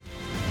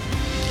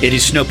It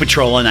is Snow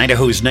Patrol on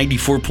Idaho's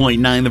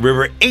 94.9 The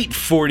River,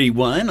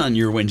 841 on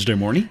your Wednesday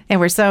morning. And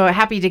we're so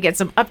happy to get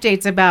some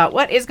updates about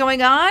what is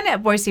going on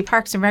at Boise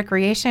Parks and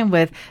Recreation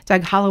with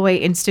Doug Holloway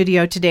in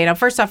studio today. Now,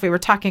 first off, we were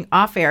talking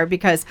off air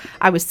because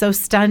I was so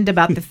stunned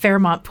about the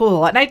Fairmont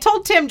Pool. And I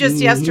told Tim just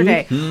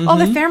yesterday,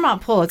 the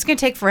Fairmont Pool, it's going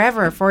to take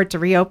forever for it to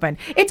reopen.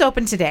 It's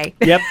open today.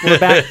 Yep, we're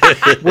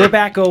back. We're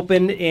back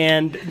open.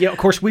 And, of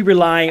course, we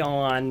rely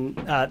on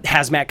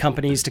hazmat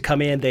companies to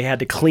come in. They had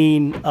to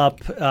clean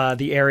up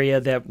the area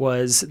that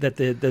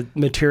the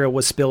material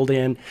was spilled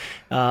in,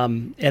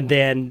 and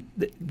then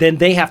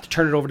they have to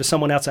turn it over to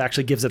someone else that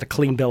actually gives it a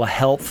clean bill of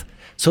health.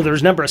 So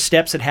there's a number of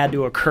steps that had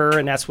to occur,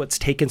 and that's what's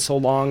taken so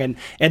long.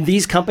 And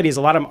these companies,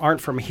 a lot of them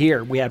aren't from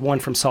here. We had one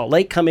from Salt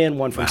Lake come in,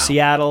 one from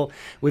Seattle.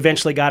 We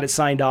eventually got it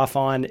signed off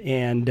on,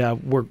 and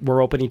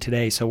we're opening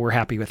today, so we're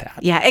happy with that.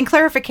 Yeah, and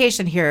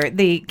clarification here,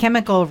 the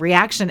chemical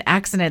reaction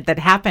accident that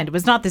happened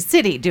was not the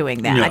city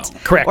doing that. No.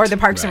 Correct. Or the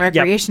Parks and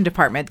Recreation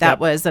Department. That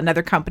was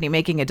another company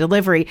making a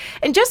delivery.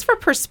 And just for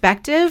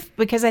perspective,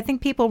 because I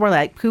think people were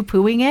like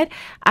poo-pooing it,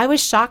 I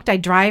was shocked. I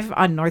drive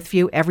on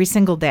Northview every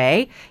single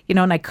day,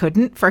 and I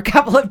couldn't for a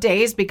couple of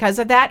days because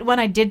of that. When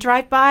I did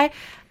drive by,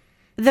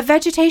 the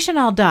vegetation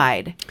all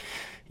died.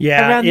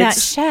 Yeah, around that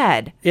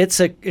shed. It's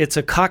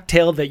a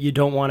cocktail that you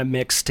don't want to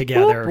mix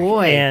together. Oh,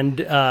 boy. And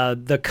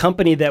the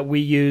company that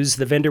we use,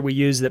 the vendor we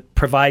use that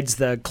provides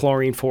the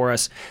chlorine for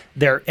us,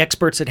 they're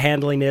experts at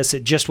handling this.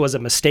 It just was a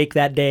mistake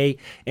that day,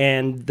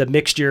 and the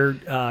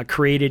mixture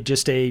created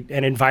just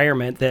an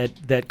environment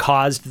that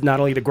caused not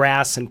only the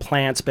grass and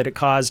plants, but it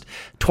caused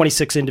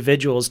 26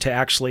 individuals to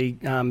actually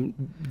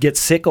get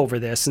sick over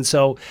this. And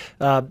so,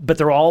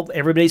 but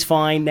everybody's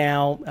fine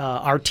now.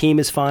 Our team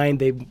is fine.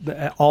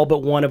 All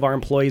but one of our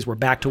employees were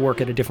back to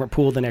work at a different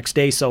pool the next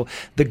day. So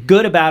the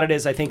good about it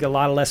is I think a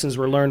lot of lessons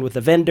were learned with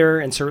the vendor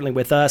and certainly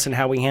with us and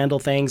how we handle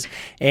things.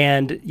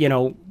 And,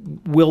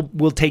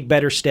 we'll take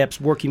better steps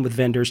working with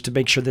vendors to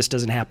make sure this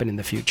doesn't happen in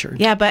the future.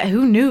 Yeah, but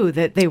who knew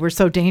that they were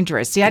so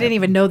dangerous? See, I didn't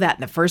even know that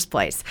in the first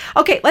place.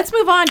 Okay, let's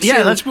move on to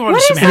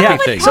some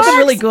happy things. Something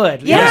really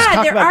good. Yeah, Let's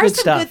talk there about are good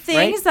some stuff, good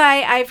things.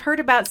 right? I've heard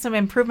about some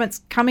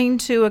improvements coming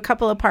to a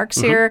couple of parks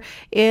here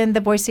in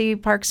the Boise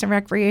Parks and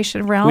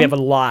Recreation realm. We have a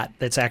lot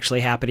that's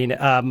actually happening.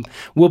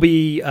 We'll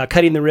be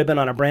cutting the ribbon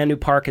on a brand new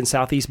park in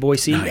Southeast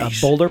Boise,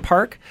 Boulder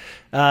Park.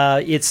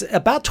 It's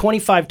about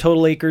 25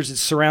 total acres. It's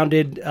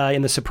surrounded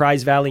in the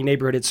Surprise Valley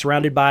neighborhood. It's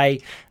surrounded by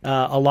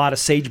a lot of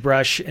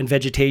sagebrush and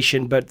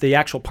vegetation, but the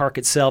actual park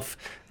itself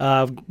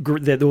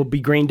that will be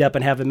greened up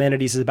and have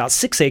amenities is about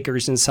 6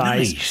 acres in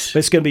size. Nice. But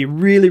it's going to be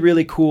really,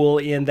 really cool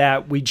in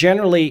that we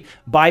generally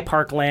buy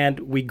parkland,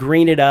 we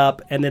green it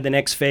up, and then the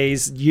next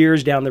phase,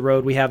 years down the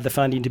road, we have the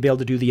funding to be able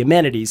to do the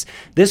amenities.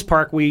 This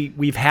park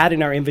we've had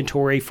in our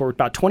inventory for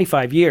about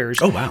 25 years.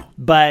 Oh, wow.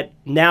 But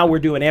now we're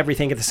doing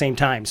everything at the same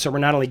time. So we're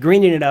not only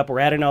greening it up, we're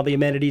adding all the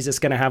amenities. It's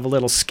going to have a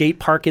little skate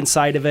park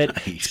inside of it.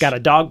 Nice. It's got a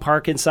dog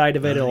park inside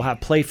of it. It'll have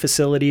play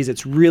facilities.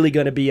 It's really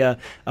going to be a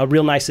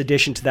real nice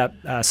addition to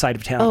that side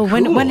of town. Oh,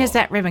 when is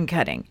that ribbon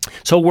cutting?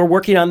 So we're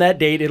working on that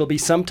date. It'll be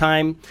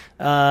sometime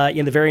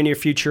in the very near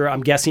future.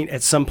 I'm guessing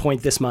at some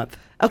point this month.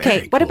 Okay,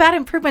 Very what cool. about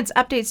improvements,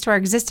 updates to our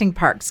existing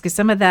parks? Because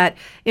some of that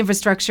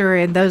infrastructure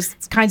and those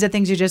kinds of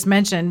things you just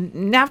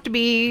mentioned have to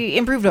be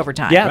improved over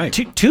time. Yeah,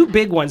 Right. two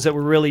big ones that we're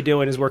really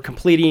doing is we're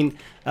completing,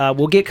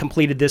 we'll get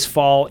completed this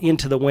fall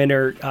into the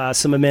winter,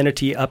 some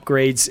amenity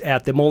upgrades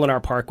at the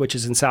Molinar Park, which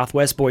is in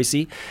Southwest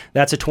Boise.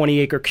 That's a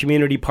 20-acre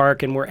community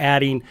park, and we're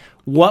adding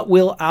what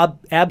will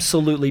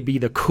absolutely be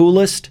the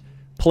coolest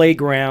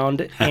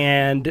playground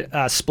and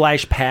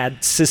splash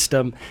pad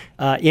system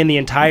in the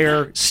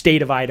entire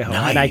state of Idaho.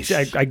 Nice.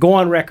 And I go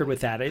on record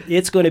with that.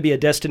 It's going to be a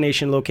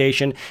destination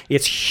location.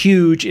 It's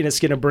huge, and it's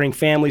going to bring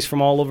families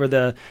from all over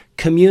the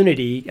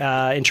community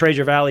in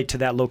Treasure Valley to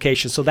that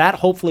location. So that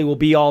hopefully will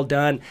be all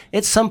done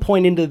at some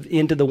point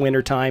into the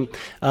winter time.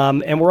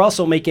 And we're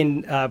also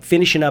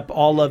finishing up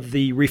all of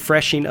the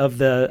refreshing of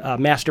the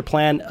master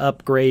plan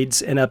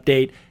upgrades and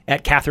update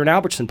at Catherine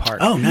Albertson Park.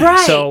 Oh,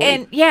 nice.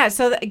 Right,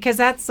 So, because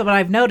that's what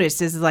I've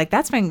noticed is like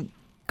that's been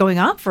going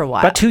on for a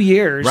while. about 2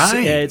 years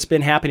Right. It's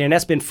been happening, and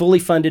that's been fully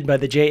funded by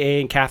the J.A.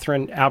 and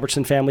Catherine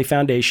Albertson Family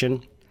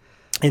Foundation.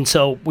 And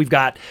so we've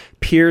got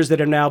piers that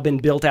have now been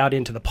built out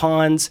into the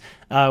ponds.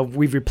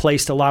 We've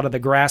replaced a lot of the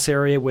grass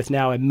area with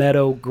now a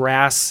meadow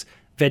grass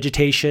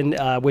vegetation,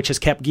 which has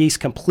kept geese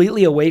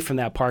completely away from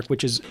that park,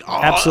 which is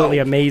absolutely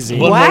amazing.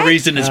 One What? more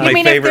reason it's You my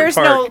mean favorite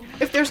park.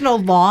 if there's no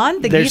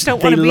lawn, the geese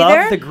don't want to They be love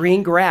there? the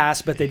green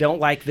grass, but they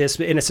don't like this.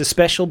 And it's a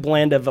special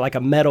blend of like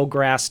a meadow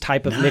grass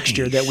type of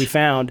mixture that we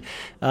found.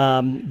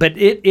 But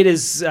it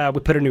is, we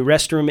put a new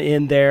restroom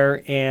in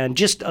there and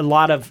just a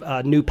lot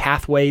of new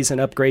pathways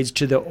and upgrades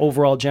to the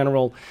overall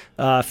general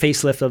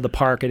facelift of the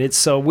park. And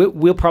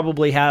we'll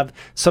probably have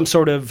some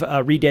sort of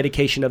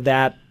rededication of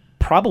that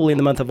probably in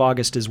the month of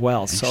August as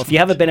well. So if you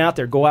haven't been out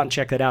there, go out and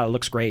check that out. It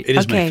looks great. It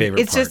is my favorite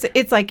it's park.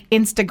 It's like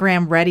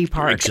Instagram ready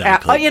park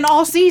Exactly. in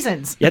all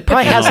seasons. It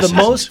probably has the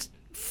most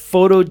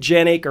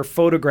photogenic or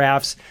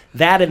photographs,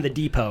 that and the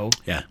depot,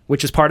 Yeah.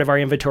 which is part of our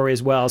inventory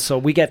as well. So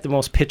we get the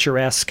most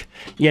picturesque,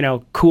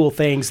 cool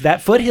things.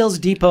 That Foothills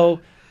Depot,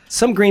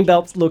 some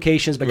Greenbelt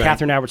locations, but Right.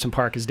 Catherine Albertson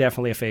Park is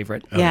definitely a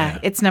favorite. Yeah,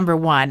 it's number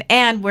one.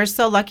 And we're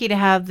so lucky to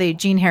have the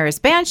Gene Harris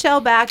Band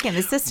Shell back in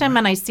the system.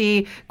 And I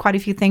see quite a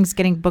few things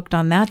getting booked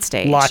on that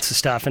stage. Lots of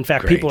stuff. In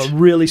fact, Great. people are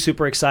really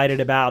super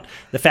excited about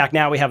the fact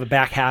now we have a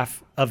back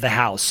half of the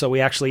house. So we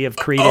actually have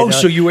created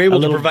So you were able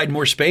to little- provide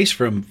more space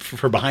for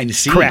behind the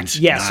scenes. Correct.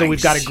 Yeah. So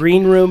we've got a Nice.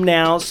 green room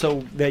now,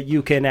 so that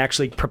you can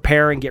actually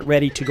prepare and get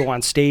ready to go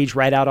on stage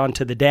right out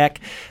onto the deck.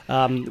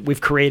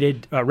 We've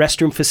created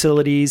restroom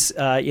facilities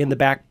in the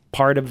back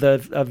part of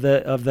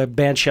the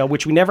band shell,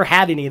 which we never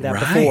had any of that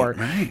Right, before.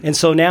 right. And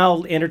so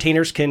now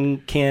entertainers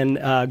can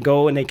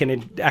go and they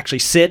can actually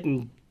sit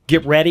and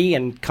get ready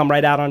and come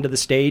right out onto the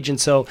stage. And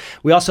so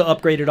we also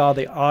upgraded all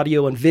the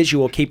audio and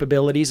visual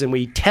capabilities, and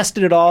we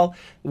tested it all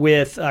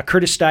with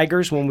Curtis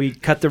Steigers when we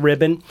cut the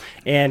ribbon.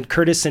 And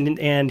Curtis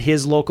and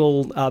his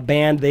local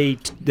band,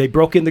 they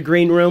broke in the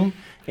green room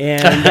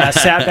and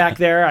sat back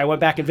there. I went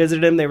back and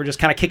visited them. They were just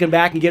kind of kicking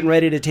back and getting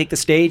ready to take the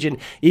stage. And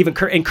even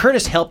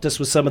Curtis helped us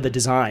with some of the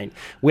design.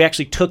 We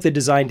actually took the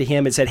design to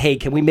him and said, hey,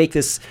 can we make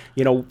this,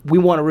 we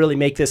want to really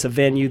make this a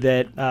venue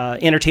that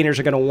entertainers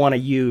are going to want to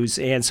use.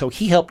 And so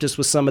he helped us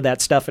with some of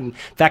that stuff. And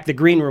in fact, the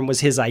green room was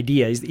his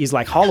idea. He's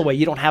like, Holloway,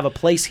 you don't have a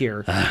place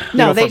here.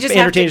 No, they for just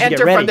have to entertainers get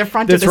enter ready. from the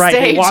front That's of the right.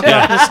 They stage. walk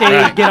off the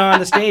stage, get on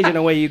the stage, and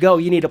away you go.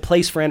 You need a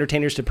place for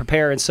entertainers to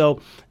prepare. And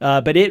so,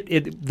 but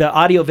the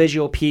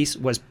audio-visual piece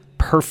was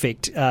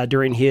perfect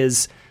during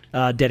his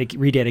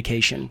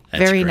rededication.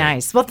 That's Very great.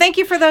 nice. Well, thank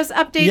you for those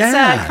updates.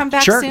 Yeah, Come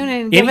back sure. soon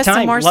and give us some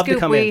Anytime. more Love to scoop.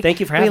 come in. Thank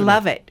you for having We me.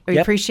 love it. We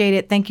Yep. appreciate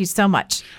it. Thank you so much.